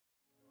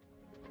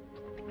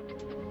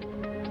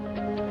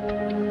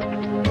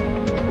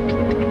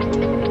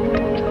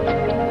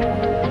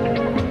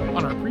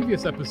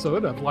previous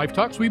episode of Life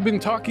Talks, we've been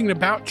talking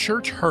about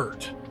church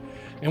hurt.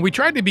 And we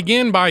tried to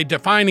begin by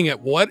defining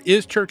it. What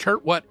is church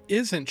hurt? What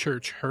isn't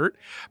church hurt?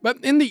 But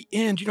in the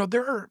end,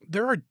 there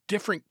are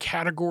different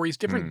categories,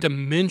 different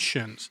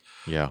dimensions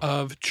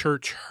of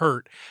church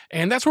hurt.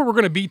 And that's where we're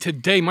going to be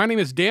today. My name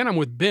is Dan. I'm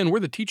with Ben. We're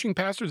the teaching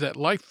pastors at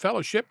Life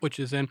Fellowship, which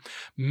is in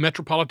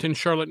metropolitan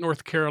Charlotte,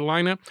 North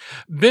Carolina.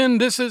 Ben,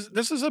 this is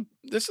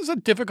a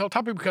difficult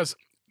topic because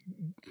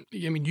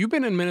you've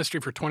been in ministry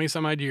for 20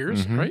 some odd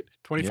years, right?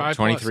 25,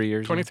 23 plus.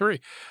 years. 23.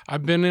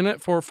 I've been in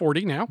it for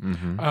 40 now.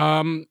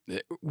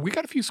 We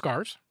got a few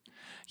scars.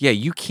 Yeah,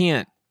 you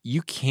can't,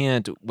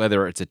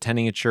 whether it's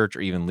attending a church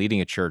or even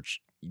leading a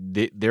church,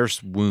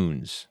 there's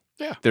wounds.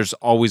 Yeah. There's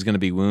always going to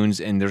be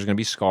wounds and there's going to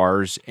be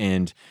scars.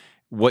 And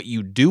what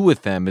you do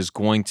with them is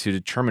going to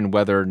determine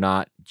whether or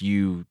not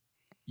you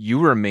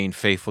remain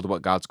faithful to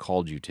what God's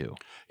called you to.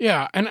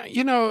 Yeah, and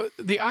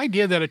the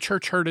idea that a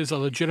church hurt is a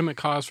legitimate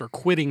cause for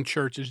quitting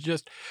church is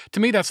just, to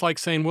me, that's like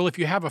saying, well, if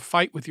you have a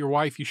fight with your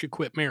wife, you should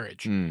quit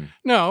marriage.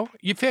 No,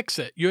 you fix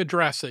it, you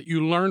address it,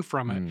 you learn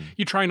from it,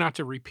 you try not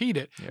to repeat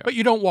it, but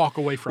you don't walk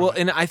away from it. Well,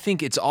 and I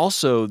think it's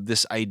also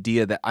this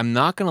idea that I'm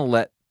not going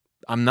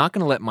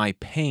to let my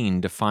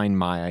pain define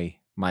my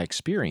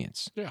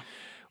experience. Yeah.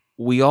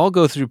 We all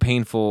go through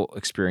painful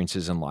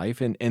experiences in life,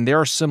 and there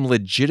are some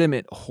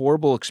legitimate,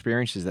 horrible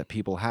experiences that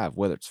people have,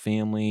 whether it's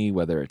family,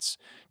 whether it's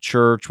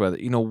church, whether,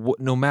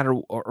 no matter,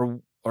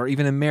 or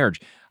even in marriage.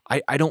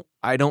 I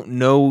don't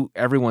know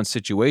everyone's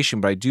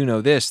situation, but I do know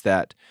this,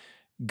 that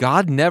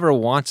God never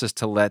wants us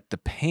to let the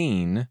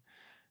pain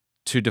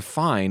to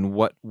define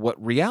what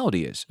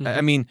reality is.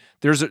 I mean,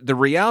 there's the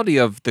reality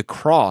of the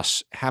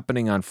cross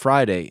happening on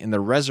Friday and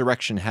the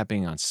resurrection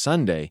happening on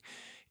Sunday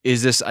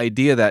is this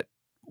idea that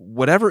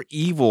whatever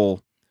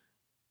evil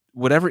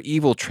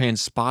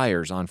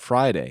transpires on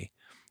Friday,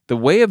 the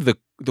way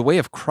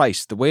of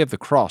Christ, the way of the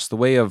cross, the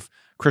way of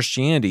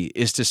Christianity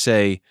is to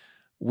say,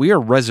 we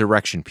are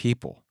resurrection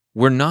people.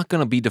 We're not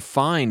going to be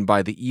defined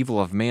by the evil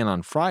of man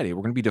on Friday.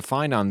 We're going to be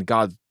defined on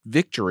God's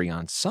victory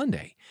on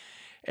Sunday.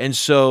 And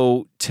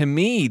so to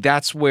me,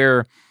 that's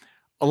where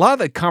a lot of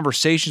the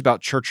conversations about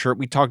church hurt,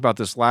 we talked about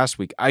this last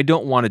week. I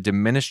don't want to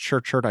diminish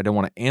church hurt. I don't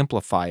want to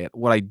amplify it.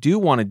 What I do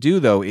want to do,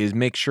 though, is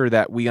make sure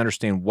that we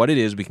understand what it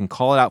is. We can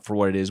call it out for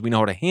what it is. We know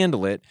how to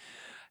handle it,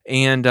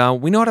 and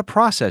we know how to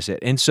process it.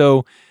 And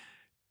so,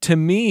 to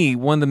me,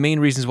 one of the main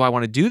reasons why I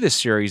want to do this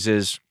series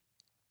is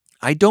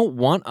I don't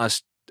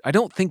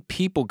think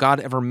God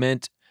ever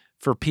meant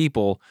for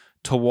people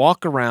to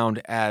walk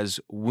around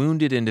as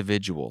wounded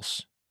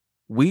individuals.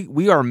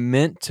 We are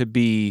meant to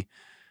be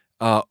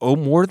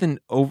more than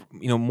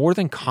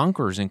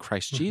conquerors in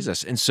Christ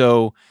Jesus. And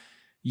so,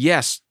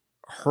 yes,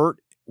 hurt,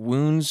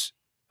 wounds,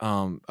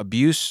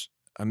 abuse,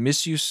 a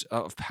misuse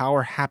of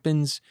power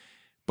happens,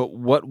 but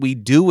what we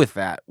do with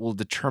that will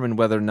determine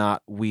whether or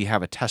not we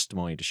have a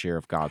testimony to share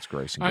of God's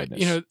grace and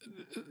goodness.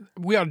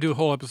 We ought to do a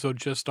whole episode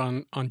just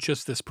on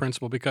just this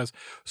principle, because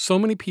so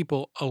many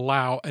people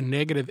allow a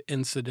negative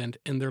incident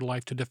in their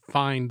life to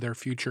define their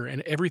future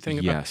and everything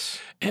about it.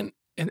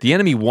 And the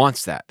enemy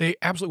wants that. They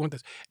absolutely want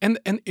this. And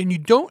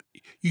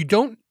you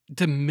don't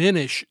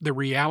diminish the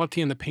reality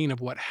and the pain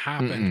of what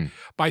happened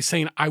by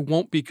saying, I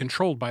won't be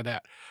controlled by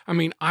that. I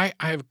mean, I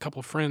have a couple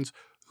of friends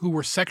who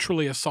were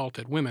sexually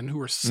assaulted, women who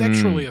were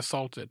sexually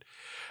assaulted,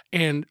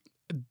 and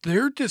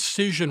their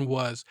decision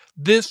was,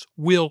 this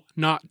will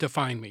not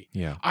define me.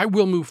 Yeah. I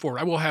will move forward.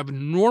 I will have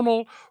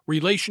normal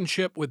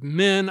relationship with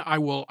men. I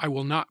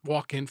will not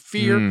walk in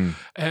fear.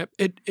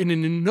 It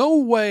in no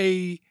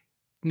way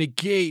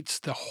negates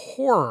the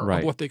horror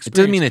of what they experienced.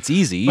 It doesn't mean it's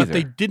easy either. But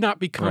they did not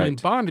become in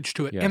bondage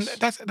to it. Yes. And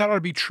that ought to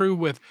be true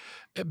with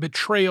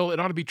betrayal. It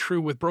ought to be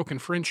true with broken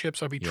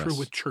friendships. It ought to be true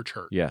with church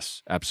hurt.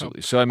 Yes,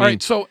 absolutely. So I mean, all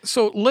right,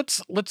 so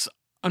let's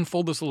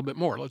unfold this a little bit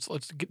more. Let's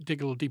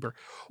dig a little deeper.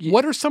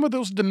 What are some of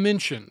those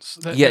dimensions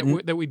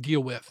that we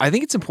deal with? I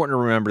think it's important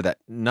to remember that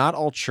not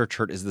all church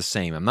hurt is the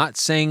same. I'm not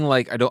saying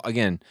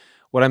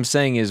what I'm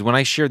saying is when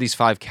I share these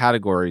 5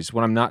 categories,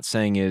 what I'm not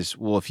saying is,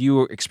 well, if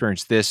you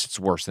experience this, it's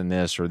worse than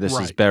this, or this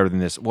is better than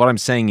this. What I'm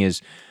saying is,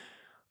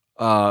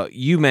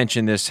 you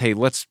mentioned this, hey,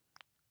 let's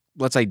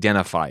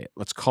identify it.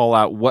 Let's call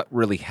out what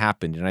really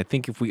happened. And I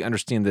think if we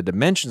understand the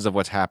dimensions of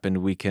what's happened,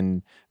 we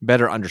can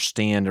better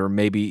understand or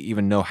maybe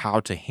even know how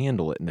to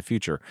handle it in the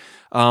future.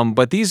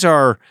 But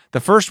the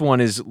first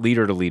one is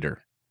leader to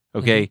leader.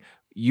 Okay.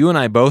 You and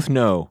I both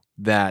know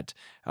that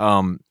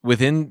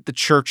within the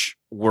church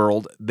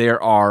world, there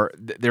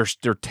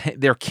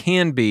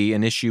can be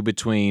an issue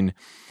between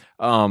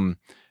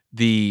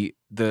the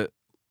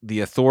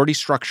authority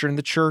structure in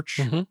the church,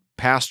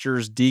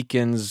 pastors,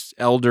 deacons,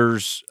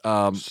 elders,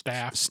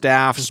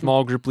 staff,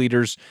 small group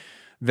leaders.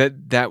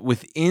 That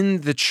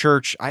within the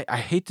church, I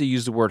hate to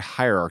use the word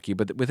hierarchy,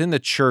 but within the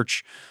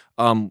church,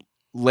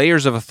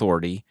 layers of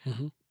authority,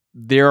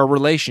 there are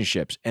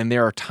relationships, and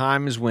there are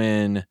times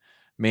when,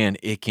 man,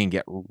 it can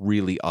get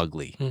really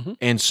ugly.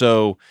 And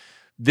so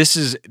this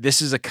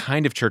is a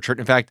kind of church hurt.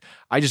 In fact,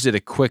 I just did a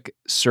quick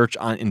search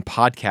in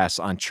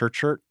podcasts on church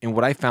hurt, and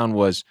what I found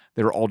was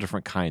there are all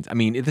different kinds. I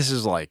mean, this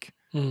is like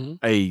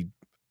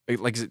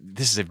like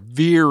this is a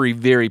very,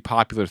 very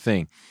popular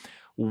thing.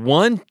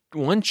 One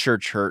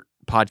church hurt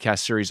podcast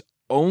series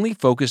only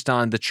focused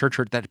on the church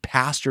hurt that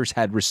pastors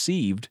had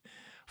received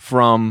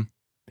from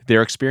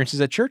their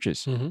experiences at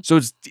churches. So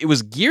it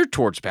was geared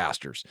towards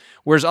pastors,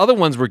 whereas other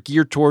ones were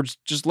geared towards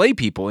just lay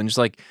people. And just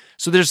like,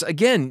 so there's,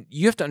 again,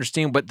 you have to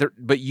understand,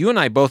 but you and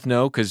I both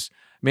know, because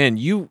man,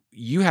 you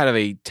had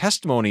a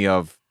testimony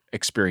of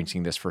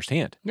experiencing this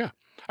firsthand. Yeah.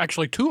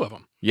 Actually, two of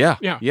them. Yeah.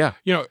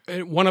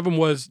 One of them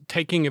was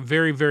taking a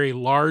very, very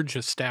large,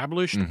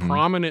 established,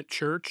 prominent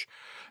church,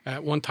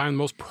 at one time the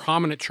most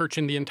prominent church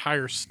in the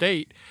entire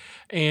state,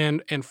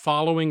 and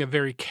following a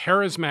very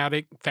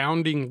charismatic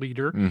founding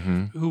leader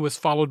who was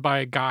followed by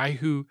a guy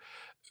who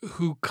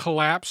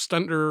collapsed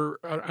under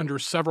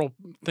several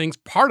things.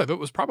 Part of it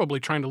was probably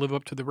trying to live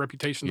up to the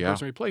reputation the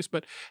person replaced,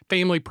 but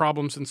family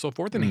problems and so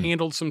forth, and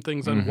handled some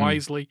things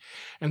unwisely.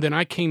 And then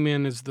I came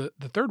in as the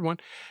third one,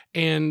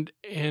 and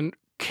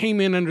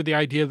came in under the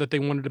idea that they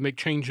wanted to make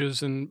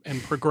changes and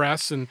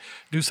progress and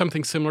do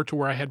something similar to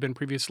where I had been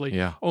previously,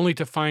 only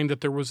to find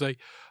that there was a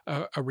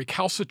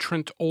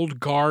recalcitrant old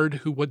guard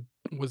who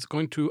was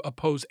going to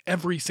oppose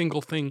every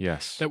single thing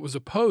that was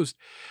opposed.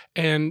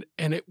 And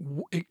it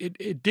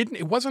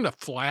wasn't a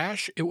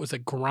flash, it was a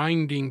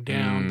grinding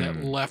down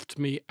that left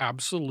me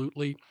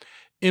absolutely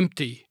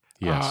empty.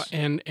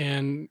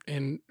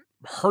 And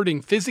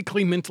hurting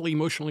physically, mentally,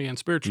 emotionally, and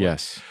spiritually.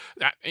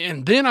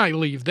 And then I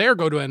leave there,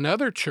 go to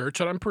another church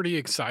that I'm pretty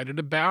excited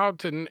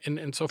about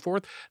and so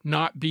forth,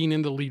 not being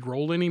in the lead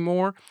role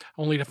anymore,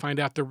 only to find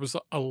out there was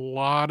a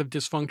lot of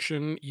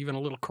dysfunction, even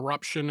a little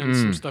corruption and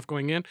some stuff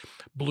going in.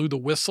 Blew the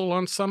whistle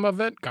on some of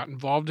it, got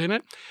involved in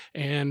it.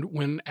 And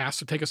when asked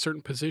to take a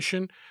certain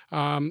position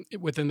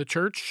within the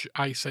church,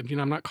 I said,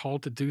 I'm not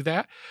called to do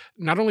that.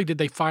 Not only did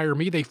they fire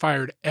me, they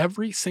fired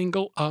every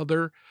single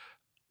other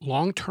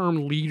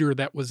long-term leader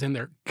that was in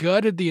there,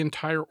 gutted the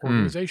entire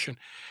organization.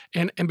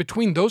 And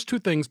between those two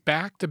things,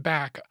 back to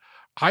back,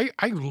 I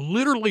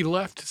literally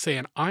left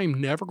saying, I'm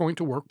never going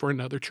to work for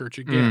another church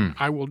again.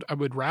 I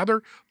would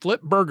rather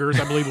flip burgers,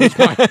 I believe was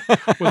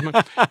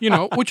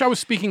my which I was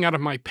speaking out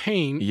of my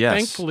pain.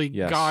 Thankfully,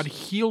 God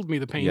healed me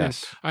the pain.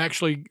 And I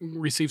actually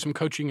received some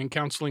coaching and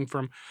counseling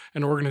from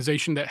an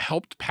organization that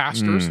helped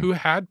pastors who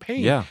had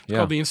pain. It's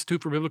called the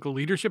Institute for Biblical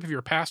Leadership. If you're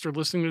a pastor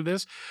listening to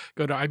this,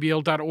 go to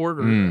ibl.org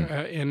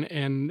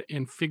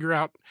and figure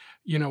out,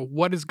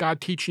 what is God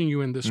teaching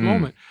you in this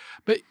moment.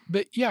 But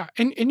yeah,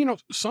 and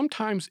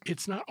sometimes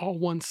it's not all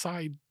one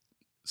side's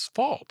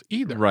fault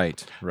either.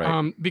 Right.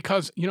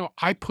 Because,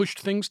 I pushed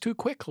things too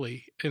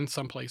quickly in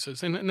some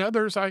places. And in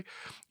others, I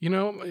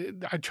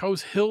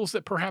chose hills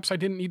that perhaps I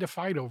didn't need to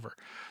fight over.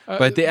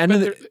 But at the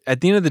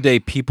end of the day,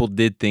 people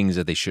did things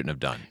that they shouldn't have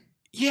done.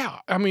 Yeah.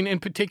 I mean, in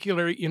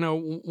particular,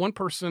 one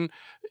person,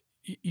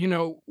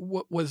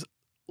 was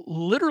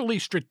literally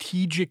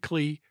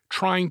strategically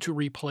trying to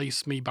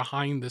replace me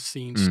behind the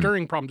scenes,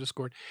 stirring problem,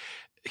 discord.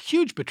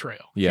 Huge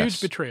betrayal. Huge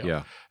betrayal.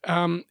 Yeah.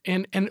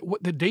 And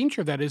what the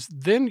danger of that is,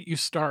 then you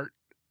start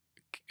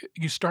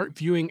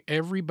viewing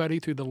everybody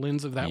through the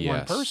lens of that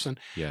one person,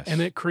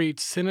 and it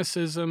creates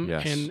cynicism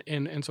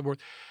and so forth.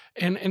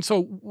 And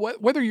so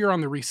whether you're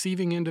on the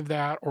receiving end of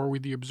that or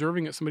whether you're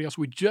observing it somebody else,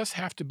 we just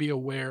have to be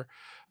aware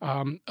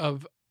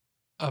of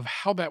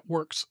how that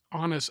works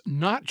on us,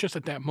 not just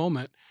at that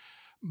moment,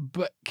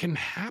 but can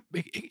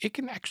happen. It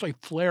can actually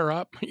flare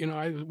up.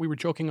 We were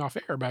joking off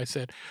air, but I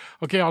said,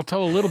 okay, I'll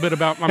tell a little bit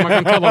about, I'm not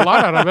going to tell a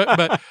lot out of it,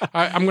 but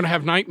I'm going to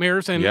have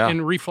nightmares and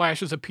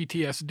reflashes of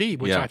PTSD,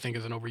 which I think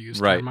is an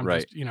overused term. I'm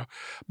just,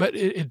 but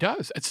it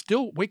does. It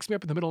still wakes me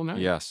up in the middle of the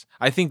night. Yes.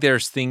 I think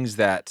there's things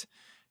that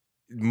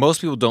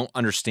most people don't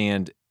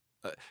understand.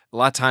 A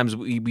lot of times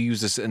we use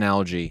this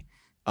analogy.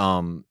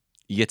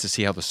 You get to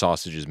see how the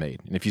sausage is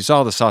made. And if you saw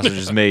how the sausage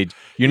is made,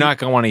 you're not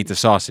going to want to eat the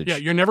sausage. Yeah,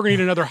 you're never going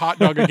to eat another hot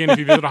dog again if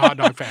you visit a hot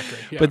dog factory.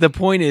 Yeah. But the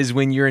point is,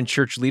 when you're in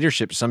church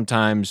leadership,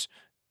 sometimes,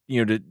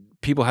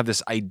 people have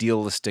this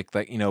idealistic,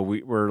 like,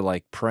 we're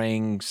like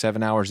praying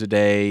 7 hours a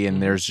day, and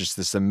there's just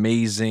this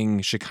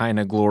amazing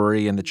Shekinah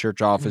glory in the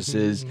church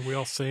offices. We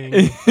all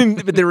sing.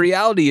 But the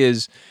reality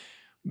is,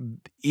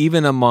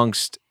 even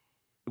amongst,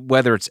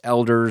 whether it's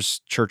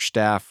elders, church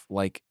staff,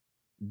 like,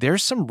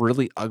 there's some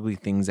really ugly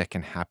things that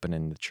can happen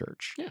in the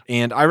church. Yeah.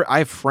 And I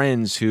have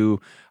friends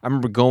who, I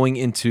remember going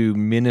into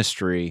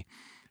ministry,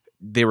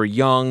 they were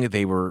young,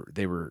 they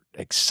were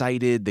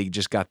excited, they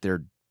just got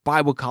their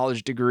Bible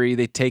college degree,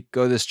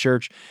 go to this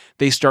church,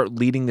 they start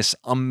leading this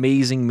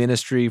amazing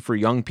ministry for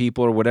young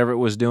people or whatever it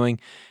was doing,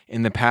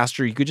 and the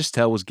pastor, you could just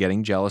tell, was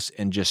getting jealous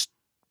and just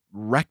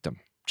wrecked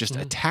them, just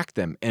attacked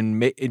them,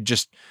 and it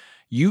just...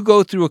 You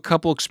go through a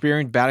couple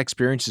bad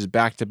experiences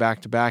back to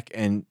back to back,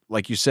 and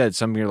like you said,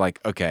 some of you are like,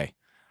 okay,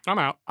 I'm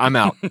out.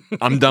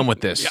 I'm done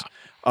with this.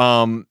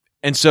 And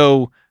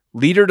so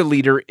leader to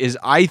leader is,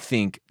 I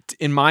think,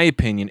 in my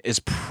opinion, is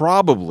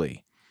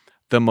probably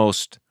the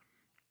most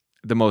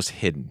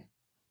hidden.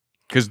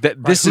 Because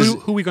this is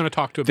who are we going to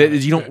talk to about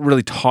it? You don't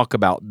really talk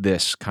about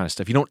this kind of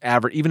stuff. You don't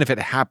even if it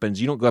happens,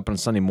 you don't go up on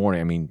Sunday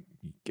morning. I mean,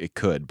 it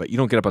could, but you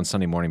don't get up on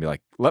Sunday morning and be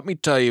like, let me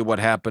tell you what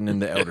happened in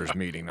the elders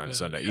meeting on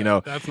Sunday.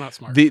 That's not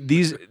smart.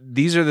 These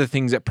are the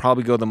things that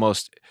probably go the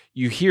most.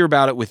 You hear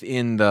about it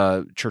within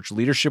the church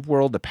leadership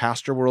world, the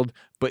pastor world,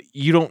 but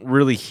you don't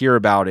really hear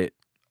about it,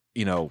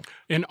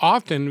 And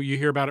often you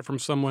hear about it from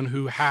someone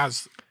who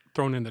has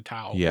thrown in the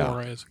towel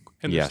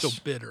and they're still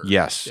bitter.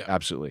 Yes,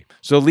 absolutely.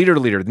 So leader to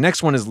leader. The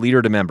next one is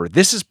leader to member.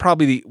 This is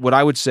probably what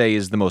I would say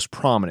is the most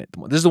prominent.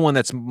 This is the one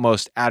that's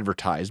most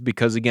advertised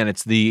because, again,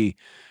 it's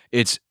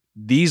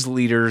these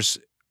leaders.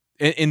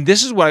 And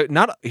this is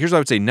here's what I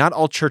would say. Not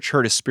all church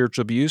hurt is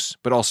spiritual abuse,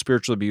 but all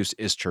spiritual abuse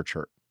is church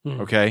hurt.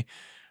 Mm-hmm. Okay?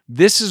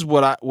 This is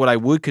what I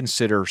would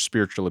consider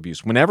spiritual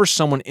abuse. Whenever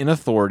someone in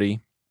authority,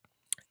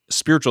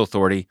 spiritual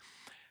authority,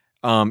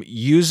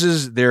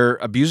 abuses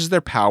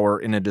their power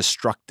in a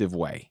destructive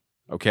way.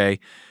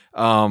 Okay.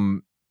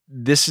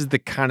 This is the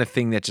kind of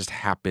thing that just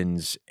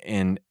happens,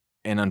 and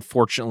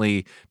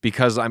unfortunately,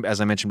 because as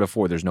I mentioned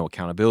before, there's no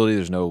accountability,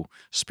 there's no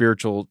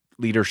spiritual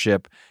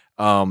leadership.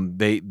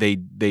 They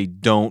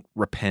don't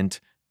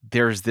repent.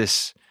 There's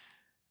this.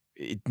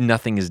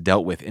 Nothing is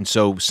dealt with, and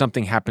so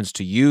something happens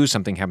to you,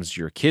 something happens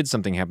to your kids,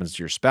 something happens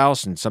to your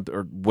spouse, and something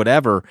or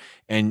whatever,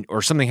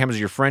 or something happens to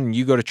your friend, and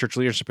you go to church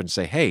leadership and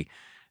say, "Hey,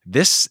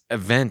 this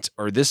event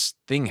or this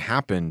thing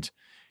happened,"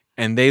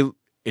 and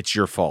it's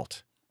your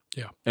fault.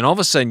 Yeah. And all of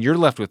a sudden you're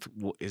left with,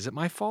 well, is it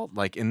my fault?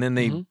 Like, and then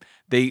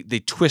they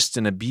twist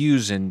and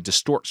abuse and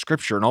distort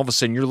scripture. And all of a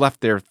sudden you're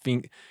left there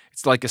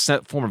it's like a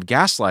form of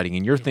gaslighting.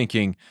 And you're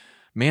thinking,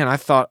 man, I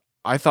thought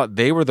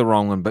they were the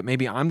wrong one, but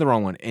maybe I'm the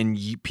wrong one. And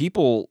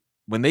people,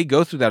 when they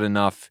go through that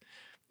enough,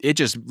 it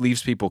just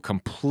leaves people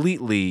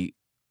completely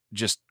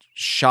just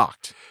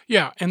shocked.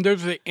 Yeah, and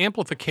there's the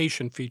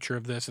amplification feature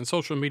of this, and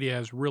social media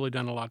has really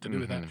done a lot to do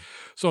with that.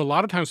 So a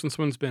lot of times when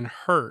someone's been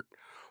hurt,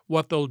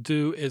 what they'll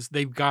do is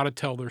they've got to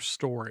tell their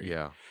story.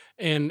 Yeah.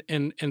 And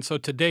so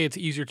today it's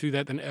easier to do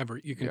that than ever.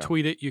 You can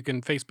tweet it, you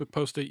can Facebook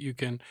post it, you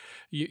can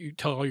you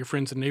tell all your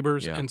friends and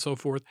neighbors and so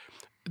forth.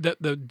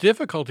 The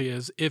difficulty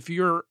is if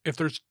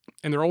there's,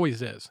 and there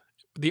always is,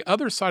 the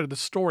other side of the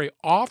story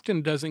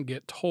often doesn't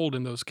get told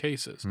in those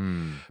cases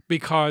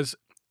because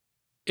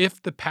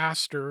if the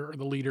pastor or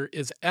the leader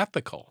is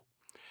ethical,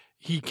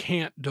 he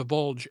can't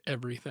divulge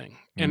everything.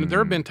 And there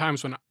have been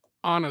times when,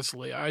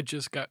 honestly, I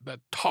just got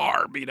the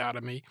tar beat out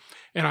of me,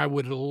 and I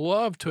would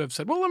love to have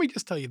said, well, let me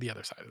just tell you the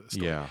other side of the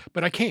story. Yeah.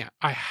 But I can't.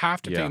 I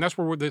have to take, and that's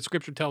where the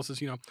scripture tells us,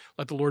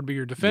 let the Lord be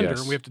your defender,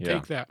 and we have to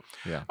take that.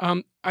 Yeah.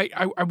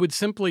 I would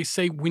simply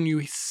say when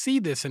you see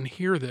this and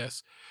hear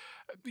this,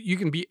 you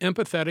can be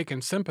empathetic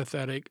and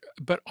sympathetic,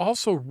 but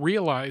also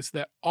realize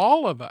that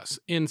all of us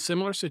in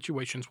similar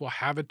situations will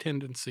have a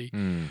tendency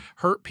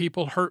hurt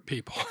people.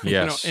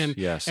 Yes, and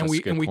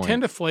we point.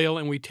 tend to flail,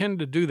 and we tend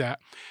to do that,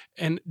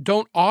 and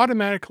don't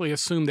automatically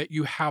assume that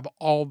you have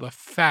all the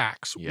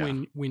facts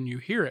when you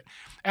hear it.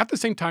 At the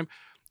same time,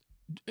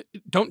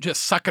 don't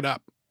just suck it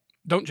up.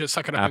 Don't just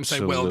suck it up and say,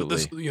 well,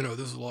 this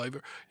is life.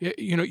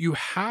 You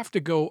have to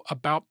go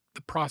about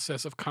the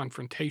process of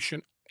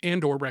confrontation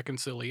and or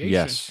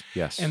reconciliation.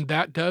 Yes. And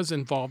that does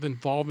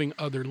involving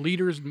other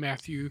leaders.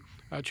 Matthew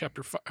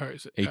chapter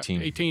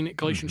 18,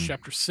 Galatians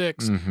chapter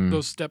 6,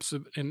 those steps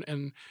of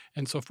and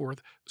so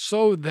forth,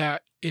 so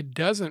that it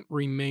doesn't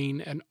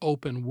remain an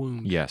open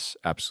wound. Yes,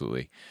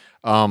 absolutely.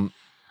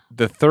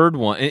 The third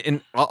one,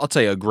 and I'll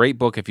tell you, a great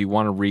book if you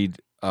want to read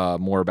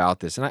more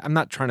about this. And I'm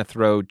not trying to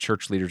throw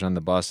church leaders on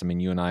the bus. I mean,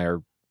 you and I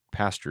are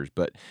pastors,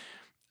 but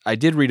I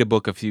did read a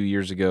book a few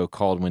years ago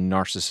called When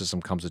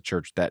Narcissism Comes to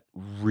Church that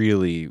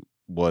really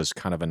was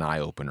kind of an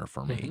eye-opener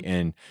for me.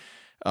 And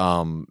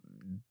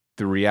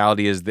the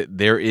reality is that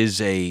there is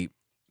a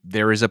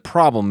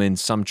problem in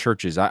some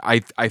churches. I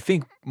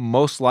think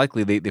most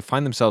likely they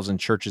find themselves in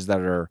churches that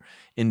are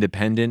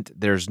independent.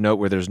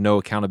 Where there's no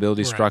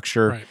accountability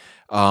structure.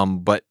 Right.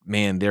 But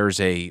man,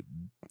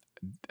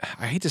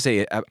 I hate to say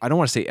it, I don't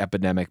want to say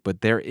epidemic,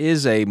 but there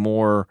is a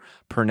more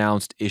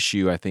pronounced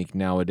issue, I think,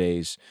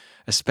 nowadays,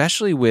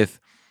 especially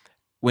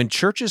when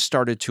churches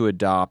started to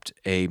adopt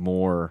a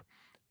more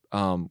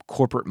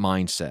corporate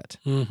mindset.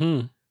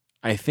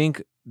 I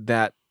think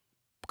that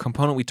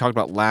component we talked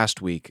about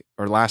last week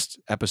or last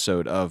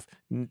episode of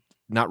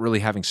not really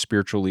having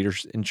spiritual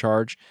leaders in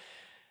charge,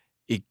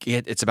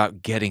 it's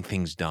about getting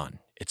things done.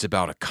 It's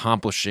about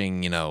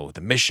accomplishing,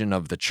 the mission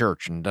of the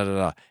church and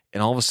da-da-da.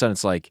 And all of a sudden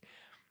it's like,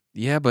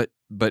 yeah, but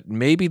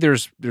maybe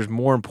there's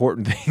more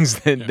important things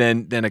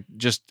than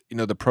just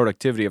the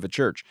productivity of a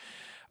church.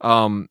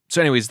 So,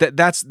 anyways,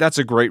 that's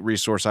a great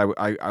resource I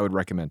would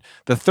recommend.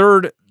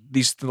 The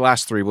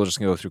last three we'll just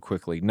go through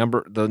quickly.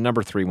 The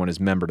number 3 one is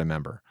member to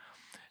member.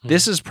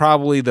 This is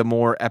probably the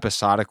more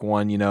episodic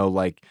one.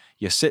 Like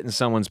you sit in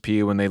someone's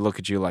pew and they look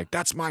at you like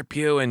that's my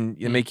pew, and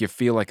you make you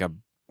feel like a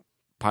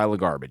pile of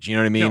garbage. You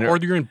know what I mean? Or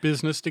you're in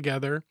business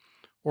together.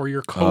 Or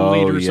you're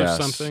co-leaders of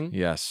something.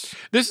 Yes.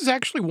 This is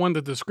actually one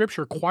that the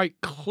scripture quite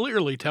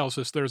clearly tells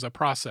us there's a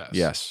process.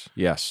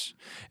 Yes.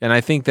 And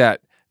I think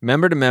that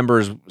member to member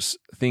is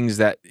things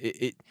that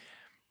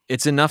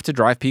it's enough to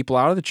drive people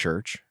out of the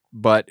church.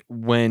 But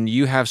when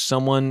you have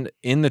someone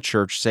in the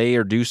church say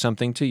or do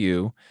something to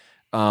you,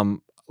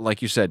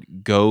 like you said,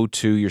 go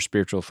to your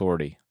spiritual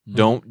authority.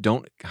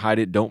 Don't hide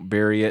it. Don't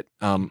bury it.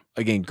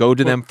 Again, go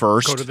to them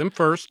first. Go to them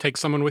first. Take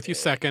someone with you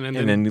second, and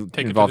then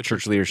take involve it to the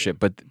church leadership.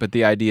 But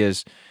the idea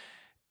is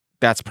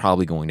that's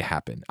probably going to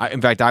happen.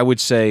 In fact, I would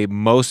say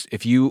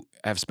if you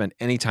have spent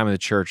any time in the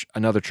church,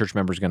 another church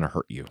member is going to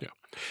hurt you. Yeah.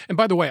 And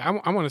by the way, I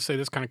want to say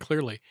this kind of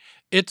clearly.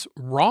 It's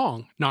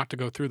wrong not to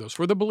go through those.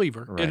 For the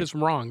believer, Right. it is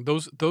wrong.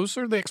 Those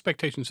are the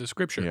expectations of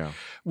Scripture. Yeah.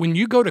 When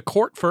you go to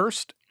court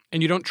first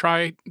and you don't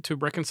try to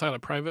reconcile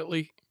it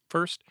privately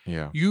first,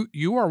 Yeah.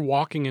 you are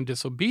walking in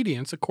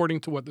disobedience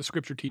according to what the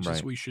Scripture teaches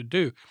Right. we should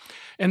do.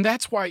 And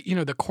that's why,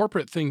 the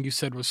corporate thing you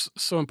said was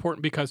so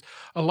important, because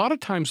a lot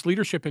of times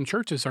leadership in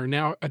churches are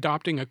now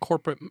adopting a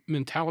corporate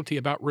mentality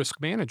about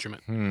risk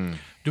management.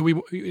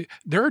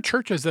 There are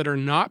churches that are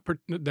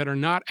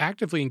not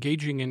actively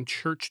engaging in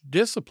church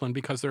discipline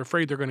because they're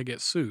afraid they're going to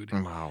get sued.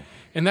 Wow.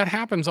 And that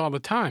happens all the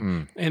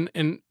time.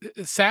 And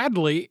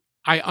sadly,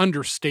 I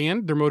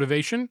understand their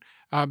motivation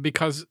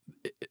because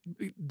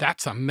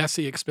that's a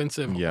messy,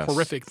 expensive, Yes.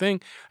 horrific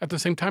thing. At the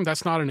same time,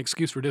 that's not an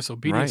excuse for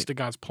disobedience Right. to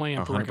God's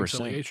plan for 100%.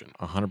 reconciliation.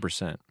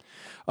 100%.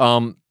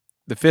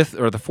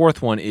 The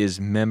fourth one is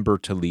member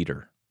to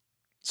leader.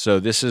 So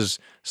this is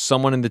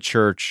someone in the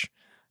church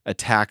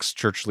attacks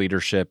church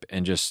leadership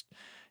and just,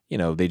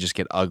 they just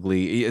get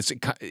ugly.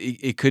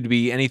 It could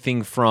be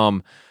anything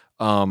from,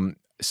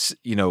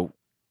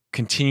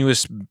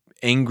 continuous,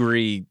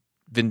 angry,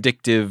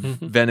 vindictive,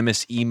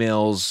 venomous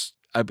emails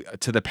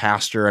to the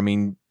pastor. I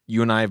mean,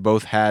 you and I have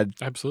both had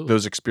Absolutely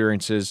those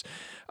experiences.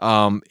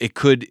 It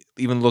could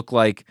even look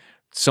like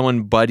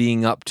someone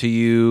buddying up to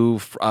you,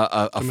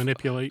 to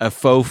manipulate, a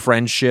faux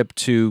friendship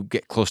to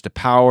get close to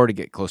power, to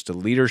get close to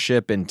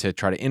leadership, and to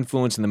try to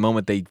influence. And the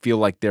moment they feel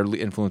like their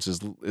influence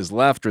is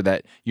left, or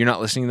that you're not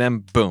listening to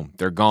them, boom,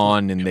 they're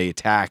gone, and they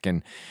attack.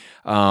 And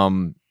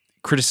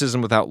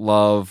criticism without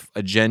love,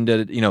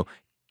 agenda.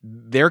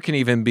 There can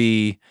even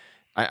be.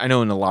 I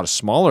know in a lot of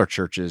smaller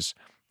churches,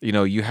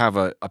 you have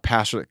a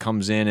pastor that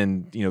comes in,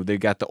 and they've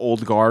got the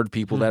old guard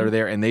people that are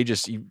there, and they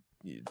just it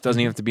doesn't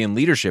even have to be in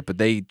leadership, but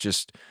they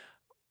just.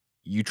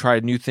 You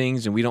tried new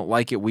things and we don't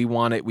like it. We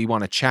want it. We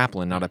want a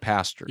chaplain, not a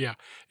pastor. Yeah,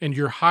 and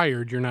you're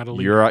hired. You're not a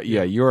leader.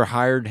 You're a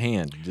hired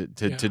hand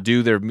to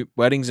do their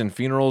weddings and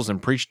funerals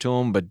and preach to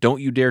them. But don't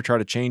you dare try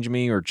to change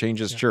me or change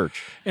this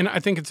church. And I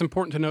think it's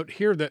important to note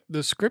here that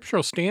the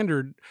scriptural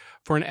standard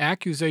for an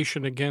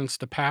accusation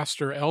against a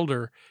pastor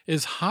elder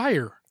is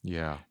higher.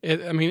 Yeah.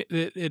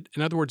 In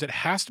other words, it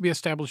has to be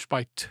established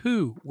by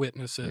two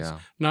witnesses,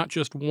 not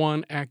just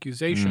one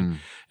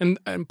accusation. And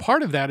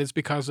part of that is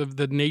because of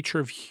the nature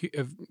of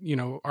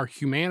our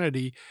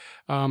humanity,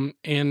 and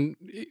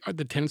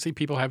the tendency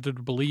people have to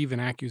believe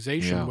in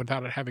accusation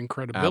without it having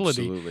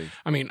credibility. Absolutely.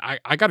 I mean,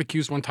 I got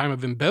accused one time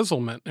of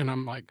embezzlement, and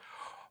I'm like,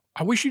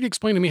 I wish you'd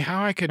explain to me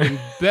how I could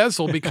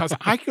embezzle, because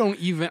I can't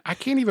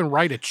even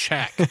write a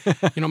check.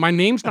 My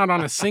name's not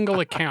on a single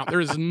account.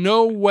 There is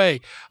no way.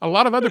 A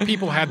lot of other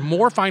people had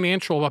more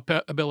financial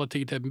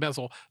ability to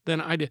embezzle than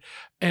I did.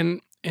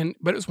 But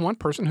it was one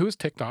person who was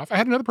ticked off. I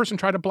had another person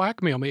try to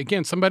blackmail me.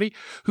 Again, somebody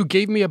who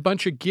gave me a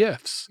bunch of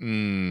gifts.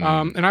 And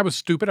I was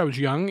stupid. I was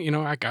young.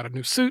 I got a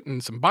new suit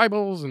and some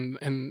Bibles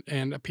and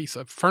a piece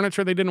of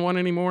furniture they didn't want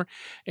anymore.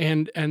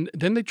 And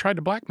then they tried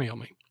to blackmail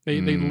me. They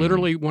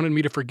literally wanted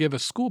me to forgive a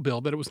school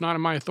bill that it was not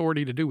in my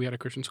authority to do. We had a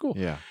Christian school.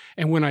 Yeah.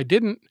 And when I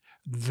didn't,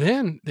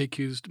 then they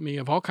accused me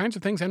of all kinds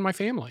of things and my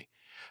family.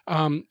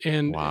 Wow.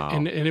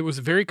 And it was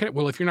very,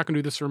 well, if you're not going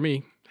to do this for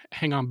me,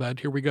 hang on, bud,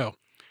 here we go.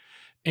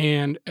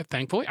 And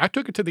thankfully, I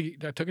took it to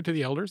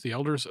the elders. The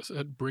elders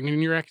said, bring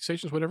in your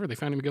accusations, whatever. They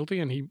found him guilty,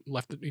 and he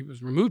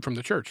was removed from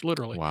the church,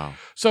 literally. Wow.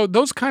 So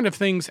those kind of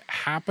things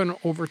happen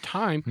over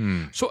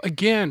time. So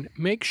again,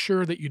 make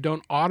sure that you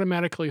don't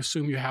automatically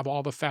assume you have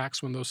all the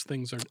facts when those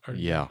things are.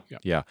 Yeah.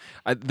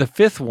 The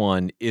fifth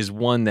one is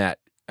one that,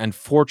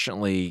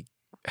 unfortunately,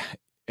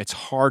 it's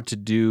hard to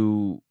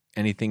do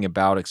anything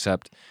about,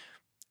 except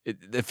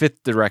the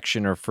fifth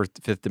direction or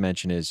fifth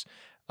dimension is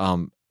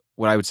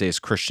what I would say is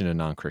Christian and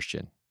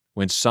non-Christian.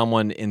 When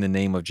someone in the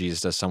name of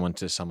Jesus does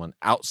to someone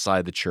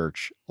outside the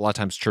church, a lot of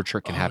times church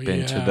hurt can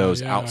happen to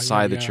those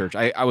outside the church.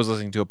 I was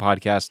listening to a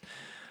podcast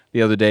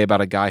the other day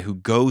about a guy who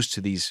goes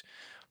to these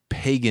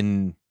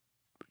pagan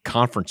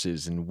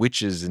conferences and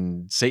witches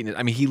and Satan.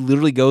 I mean, he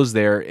literally goes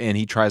there and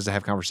he tries to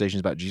have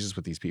conversations about Jesus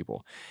with these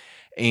people.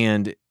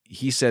 And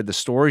he said the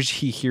stories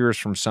he hears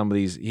from some of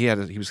these, he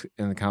was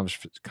in the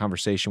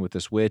conversation with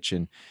this witch,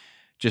 and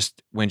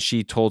just when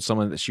she told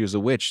someone that she was a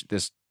witch,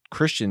 this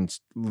Christian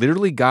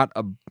literally got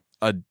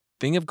a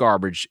thing of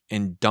garbage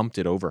and dumped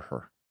it over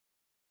her.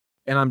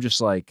 And I'm just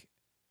like,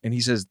 and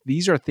he says,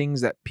 these are things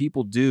that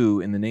people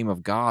do in the name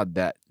of God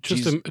that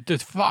just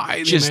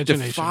defy the imagination.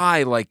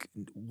 Defy, like,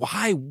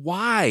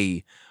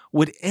 why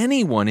would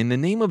anyone in the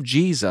name of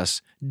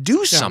Jesus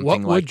do something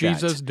like that? What would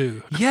Jesus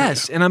do?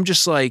 Yes. And I'm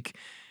just like,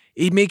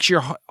 it makes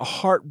your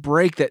heart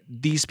break that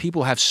these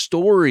people have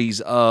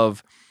stories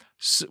of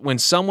when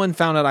someone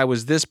found out I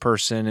was this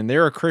person and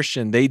they're a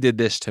Christian, they did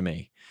this to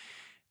me.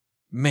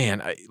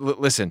 Man,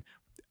 listen,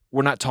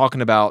 we're not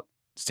talking about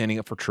standing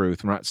up for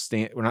truth. We're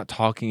not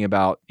talking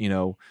about,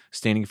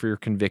 standing for your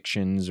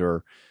convictions,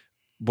 or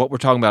what we're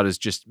talking about is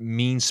just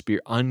mean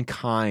spirit,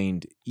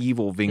 unkind,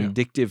 evil,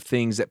 vindictive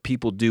things that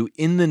people do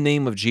in the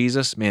name of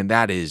Jesus. Man,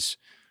 that is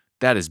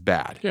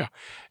bad. Yeah.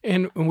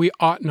 And we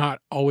ought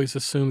not always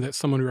assume that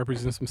someone who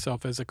represents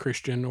himself as a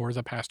Christian or as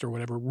a pastor or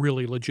whatever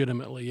really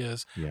legitimately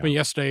is. Yeah. I mean,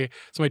 yesterday,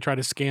 somebody tried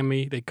to scam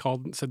me. They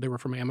called and said they were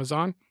from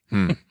Amazon.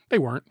 They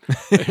weren't.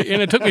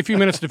 And it took me a few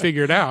minutes to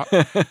figure it out.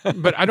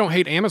 But I don't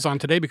hate Amazon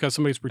today because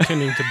somebody's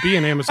pretending to be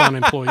an Amazon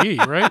employee,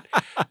 right?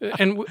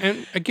 And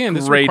again,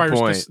 this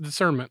requires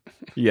discernment.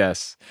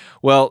 Yes.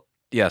 Well,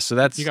 yeah, so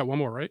that's... You got one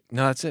more, right?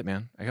 No, that's it,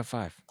 man. I got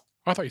 5.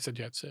 I thought you said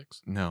you had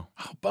 6. No.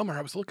 Oh, bummer.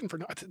 I was looking for...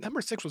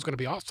 Number 6 was going to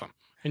be awesome,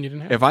 and you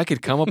didn't have If I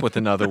could come up with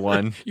another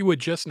one... You would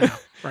just now,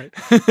 right?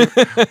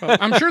 Well,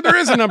 I'm sure there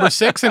is a number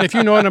 6, and if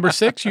you know a number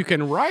 6, you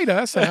can write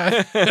us.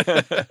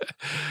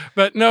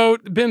 But no,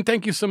 Ben,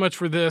 thank you so much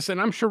for this,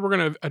 and I'm sure we're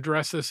going to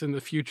address this in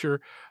the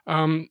future.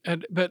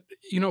 But,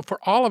 for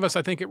all of us,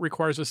 I think it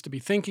requires us to be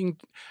thinking,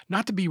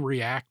 not to be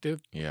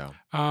reactive. Yeah.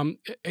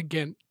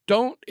 Again,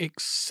 don't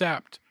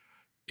accept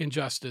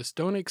injustice,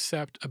 don't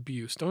accept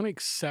abuse, don't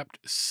accept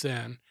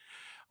sin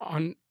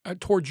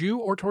towards you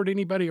or toward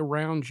anybody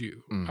around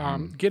you.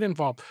 Get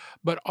involved,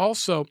 but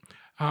also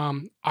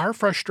our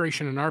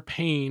frustration and our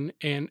pain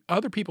and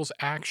other people's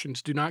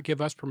actions do not give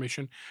us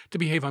permission to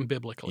behave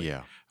unbiblically.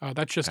 Yeah,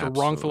 that's just absolutely.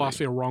 A wrong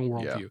philosophy, a wrong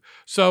worldview. Yeah.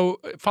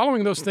 So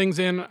following those things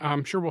in,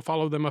 I'm sure we'll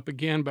follow them up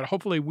again, but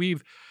hopefully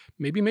we've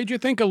maybe made you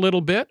think a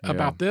little bit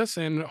about this,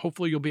 and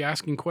hopefully you'll be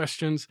asking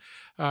questions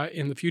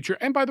in the future.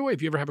 And by the way,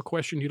 if you ever have a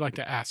question you'd like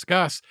to ask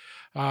us,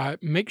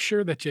 make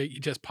sure that you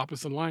just pop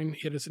us a line,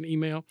 hit us an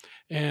email.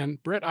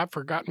 And Brett, I've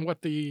forgotten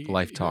what the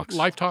Life Talks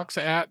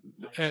at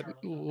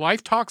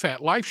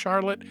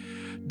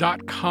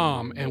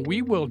lifecharlotte.com, and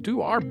we will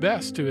do our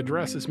best to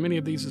address as many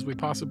of these as we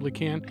possibly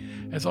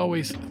can. As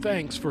always,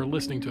 thanks for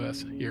listening to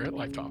us here at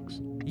Life Talks.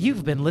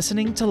 You've been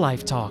listening to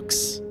Life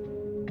Talks.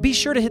 Be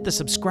sure to hit the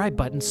subscribe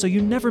button so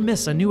you never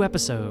miss a new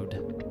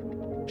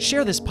episode.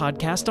 Share this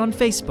podcast on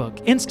Facebook,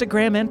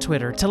 Instagram, and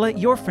Twitter to let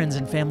your friends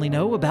and family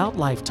know about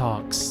Life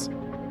Talks.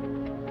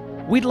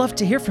 We'd love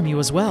to hear from you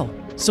as well,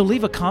 so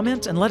leave a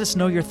comment and let us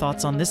know your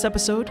thoughts on this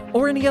episode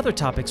or any other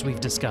topics we've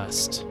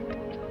discussed.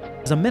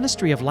 It's a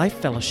ministry of Life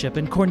Fellowship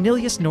in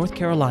Cornelius, North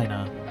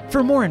Carolina.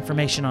 For more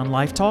information on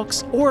Life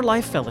Talks or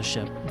Life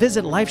Fellowship,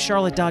 visit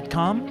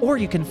lifecharlotte.com, or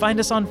you can find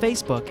us on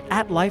Facebook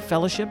at Life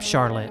Fellowship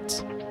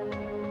Charlotte.